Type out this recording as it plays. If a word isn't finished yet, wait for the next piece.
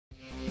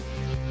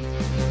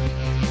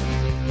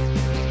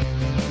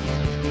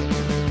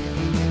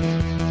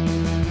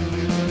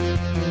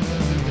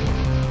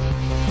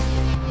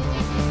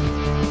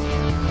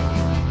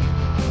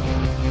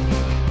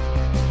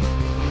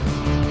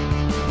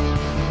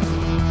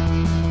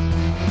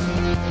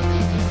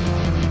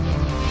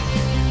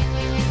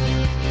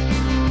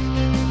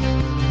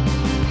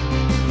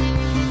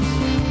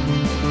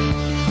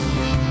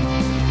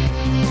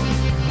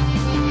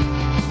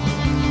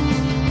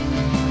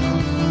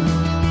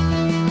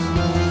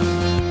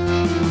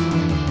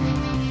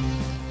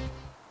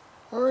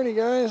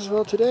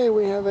Well, today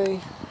we have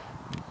a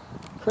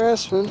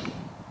Craftsman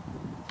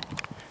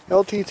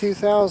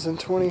LT2000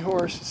 20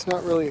 horse. It's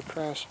not really a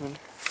Craftsman.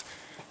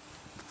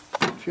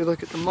 If you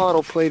look at the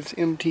model plate, it's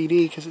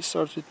MTD because it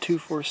starts with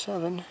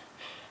 247.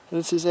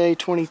 This is a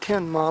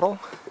 2010 model,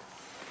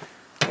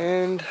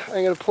 and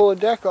I'm going to pull a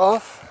deck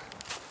off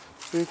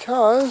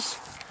because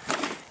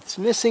it's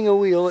missing a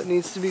wheel. It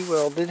needs to be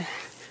welded.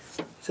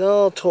 It's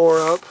all tore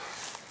up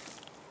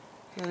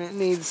and it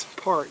needs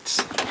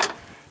parts.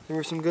 There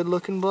were some good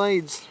looking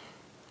blades,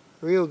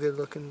 real good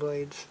looking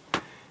blades,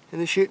 and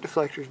the chute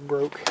deflector's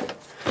broke.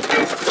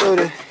 So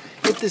to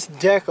get this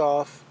deck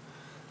off,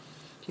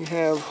 you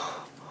have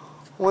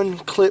one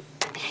clip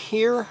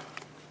here,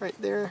 right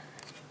there.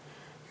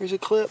 Here's a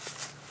clip,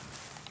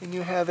 and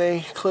you have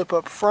a clip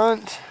up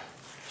front.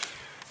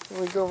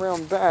 And we go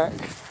around back,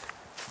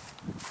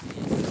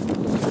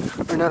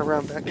 or not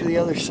around back, to the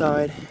other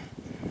side,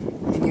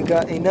 and you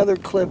got another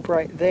clip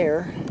right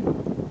there,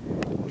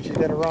 which has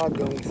got a rod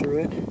going through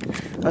it.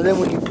 And then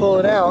when you pull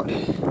it out,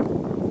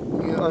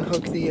 you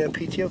unhook the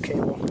PTO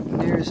cable.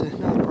 And there's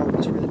another problem,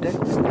 is where the deck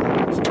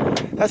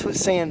goes. That's what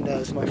sand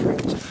does, my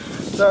friends.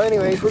 So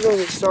anyways, we're going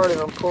to get started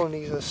on pulling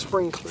these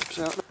spring clips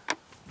out.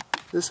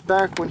 This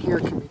back one here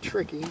can be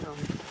tricky.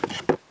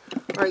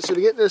 Alright, so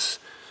to get this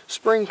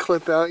spring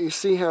clip out, you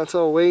see how it's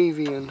all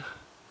wavy and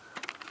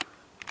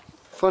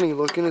funny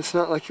looking. It's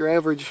not like your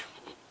average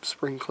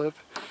spring clip.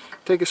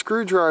 Take a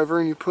screwdriver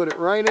and you put it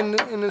right in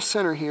the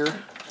center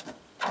here.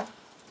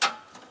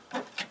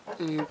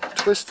 And you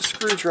twist the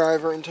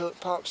screwdriver until it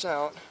pops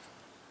out.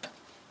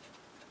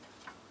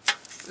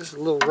 This is a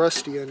little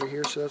rusty under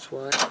here, so that's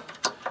why.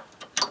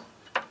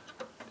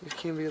 It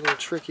can be a little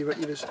tricky, but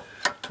you just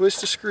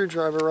twist the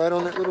screwdriver right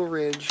on that little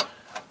ridge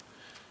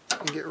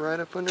and get right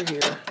up under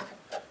here.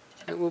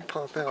 It will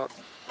pop out.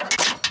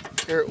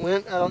 There it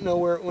went. I don't know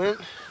where it went,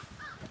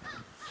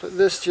 but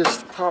this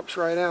just pops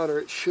right out, or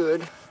it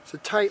should. It's a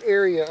tight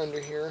area under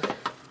here,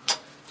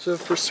 so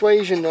if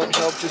persuasion don't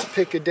help, just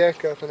pick a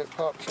deck up and it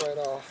pops right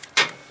off.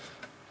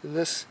 And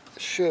this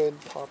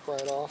should pop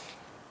right off.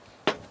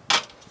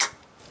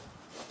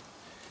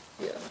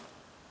 Yeah,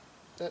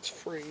 that's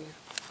free.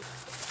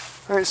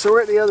 Alright, so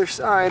we're at the other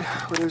side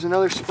where there's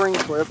another spring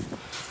clip.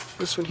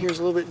 This one here is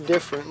a little bit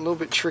different, a little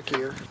bit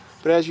trickier.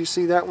 But as you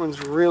see, that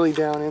one's really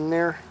down in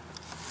there.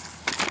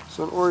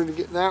 So in order to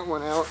get that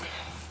one out,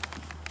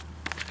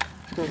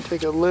 it's going to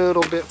take a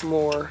little bit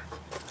more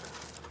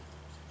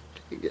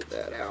to get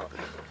that out.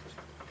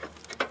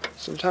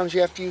 Sometimes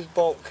you have to use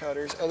bolt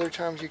cutters, other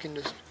times you can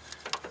just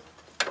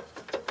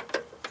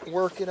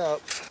work it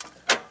up.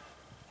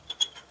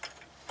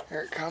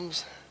 There it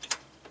comes.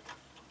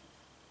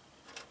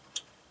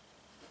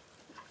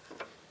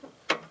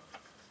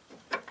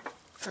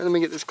 Alright, let me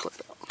get this clip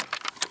out.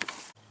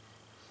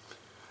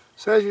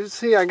 So as you can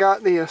see, I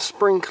got the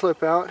spring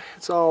clip out.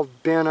 It's all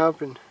bent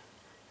up and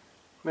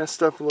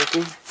messed up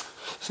looking.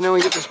 So now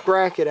we get this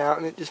bracket out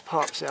and it just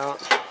pops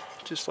out,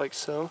 just like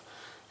so.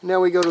 And now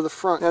we go to the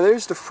front. Now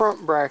there's the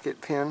front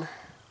bracket pin.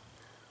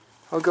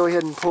 I'll go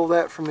ahead and pull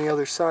that from the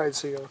other side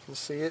so y'all can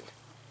see it.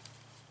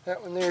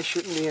 That one there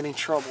shouldn't be any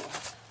trouble.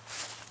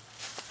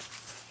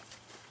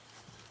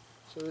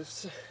 So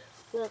this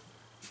front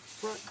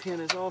pin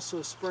is also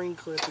a spring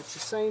clip. It's the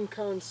same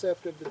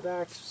concept of the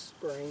back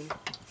spring.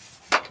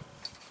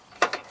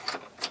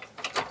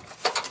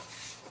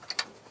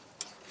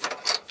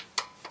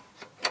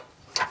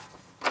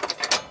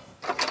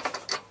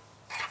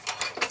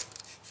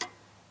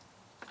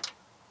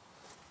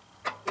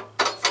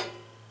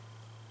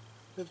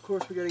 Of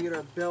course, we got to get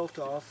our belt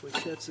off,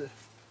 which that's a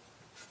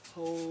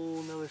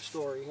whole nother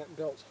story. That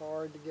belt's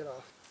hard to get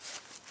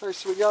off. Alright,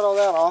 so we got all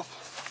that off.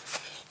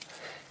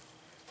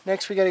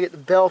 Next, we got to get the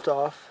belt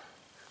off.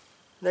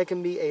 That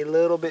can be a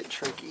little bit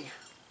tricky,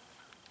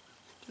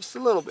 just a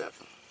little bit.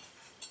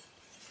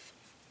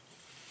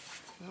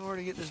 In order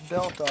to get this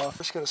belt off,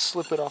 just got to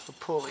slip it off the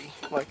pulley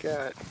like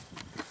that.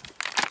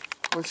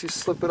 Once you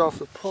slip it off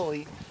the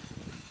pulley,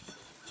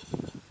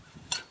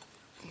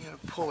 you got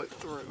to pull it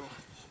through.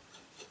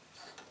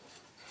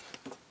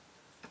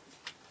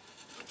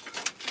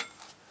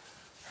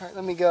 Alright,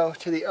 let me go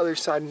to the other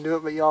side and do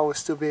it, but y'all will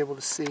still be able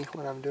to see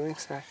what I'm doing.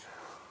 So I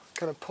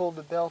kind of pulled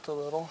the belt a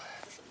little.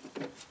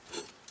 And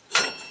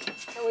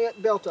we got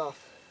the belt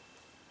off.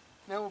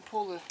 Now we'll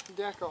pull the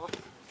deck off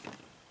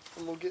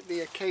and we'll get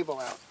the cable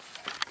out.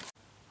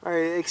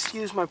 Alright,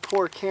 excuse my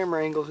poor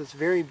camera angles, it's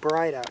very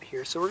bright out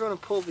here. So we're going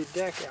to pull the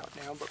deck out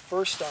now, but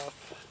first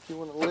off, you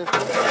want to lift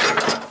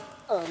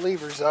the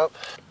levers up.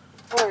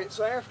 Alright,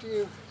 so after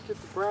you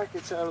get the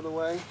brackets out of the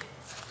way,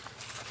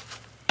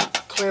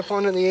 clamp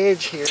onto the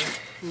edge here,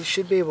 you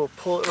should be able to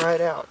pull it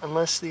right out,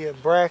 unless the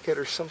bracket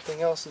or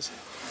something else is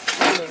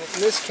holding it.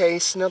 In this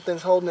case,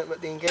 nothing's holding it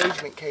but the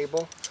engagement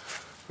cable,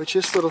 which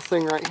this little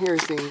thing right here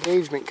is the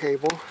engagement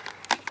cable.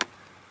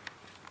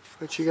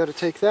 But you got to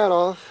take that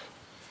off,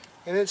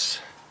 and it's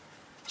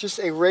just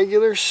a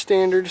regular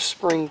standard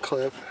spring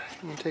clip.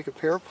 You take a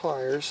pair of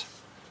pliers,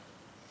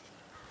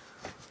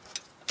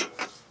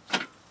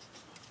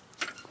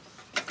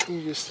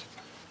 you just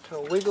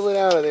kind of wiggle it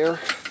out of there,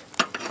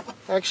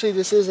 Actually,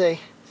 this is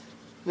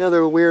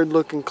another weird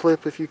looking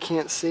clip if you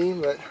can't see,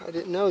 but I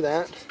didn't know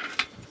that.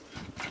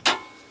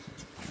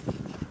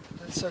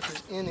 That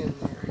sucker's in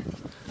there.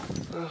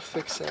 I'll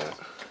fix that.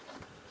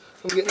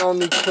 I'm getting all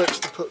new clips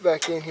to put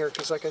back in here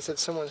because, like I said,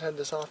 someone's had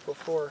this off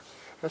before.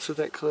 That's what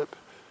that clip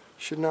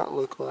should not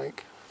look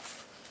like.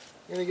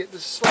 You're going to get the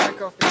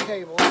slack off the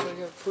cable, so you're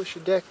going to push the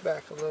deck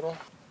back a little.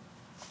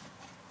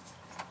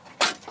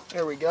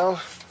 There we go.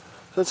 So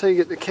that's how you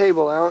get the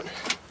cable out.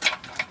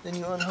 Then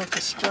you unhook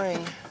the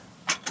spring.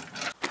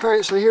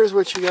 Alright, so here's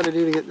what you got to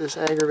do to get this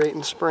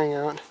aggravating spring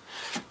out.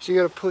 So you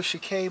got to push the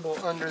cable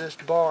under this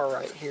bar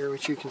right here,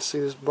 which you can see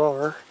this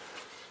bar.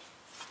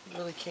 You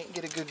really can't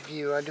get a good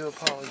view, I do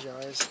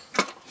apologize.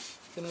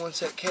 Then once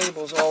that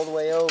cable's all the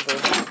way over,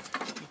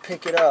 you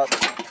pick it up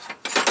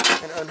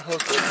and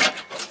unhook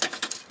it.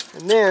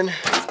 And then you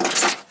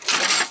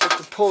have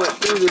to pull it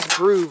through this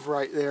groove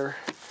right there.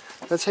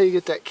 That's how you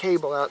get that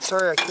cable out.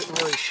 Sorry I couldn't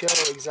really show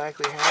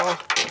exactly how.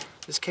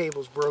 This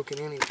cable's broken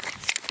anyway.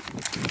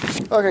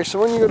 Okay, so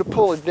when you go to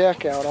pull a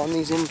deck out on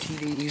these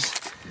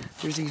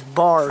MTDs, there's these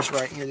bars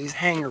right here, these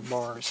hanger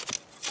bars.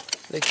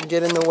 They can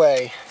get in the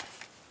way.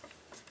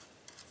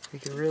 They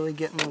can really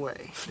get in the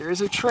way. There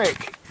is a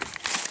trick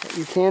that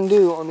you can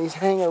do on these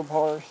hanger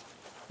bars.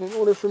 In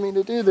order for me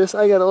to do this,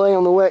 I gotta lay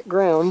on the wet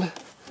ground.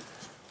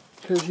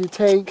 Because you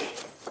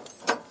take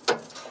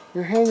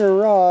your hanger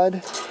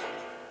rod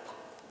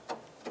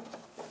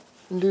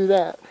and do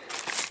that.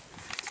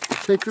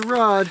 Take the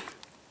rod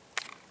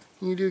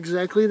and you do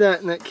exactly that,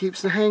 and that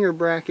keeps the hanger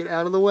bracket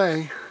out of the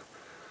way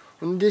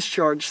on the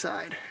discharge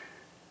side.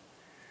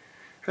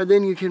 And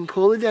then you can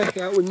pull the deck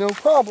out with no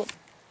problem.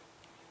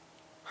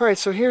 Alright,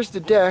 so here's the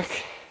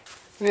deck.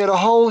 We got a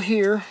hole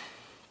here.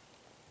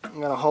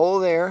 We got a hole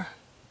there.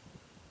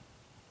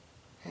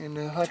 And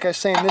like I was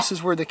saying, this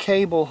is where the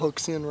cable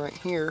hooks in right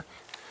here.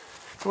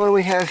 What do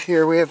we have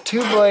here? We have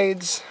two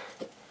blades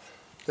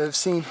that have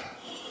seen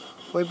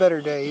way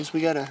better days.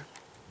 We got a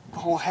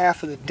whole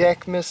half of the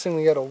deck missing.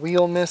 We got a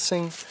wheel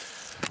missing.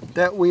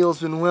 That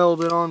wheel's been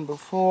welded on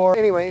before.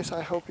 Anyways,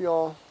 I hope you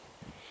all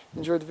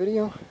enjoyed the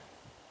video.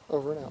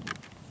 Over and out.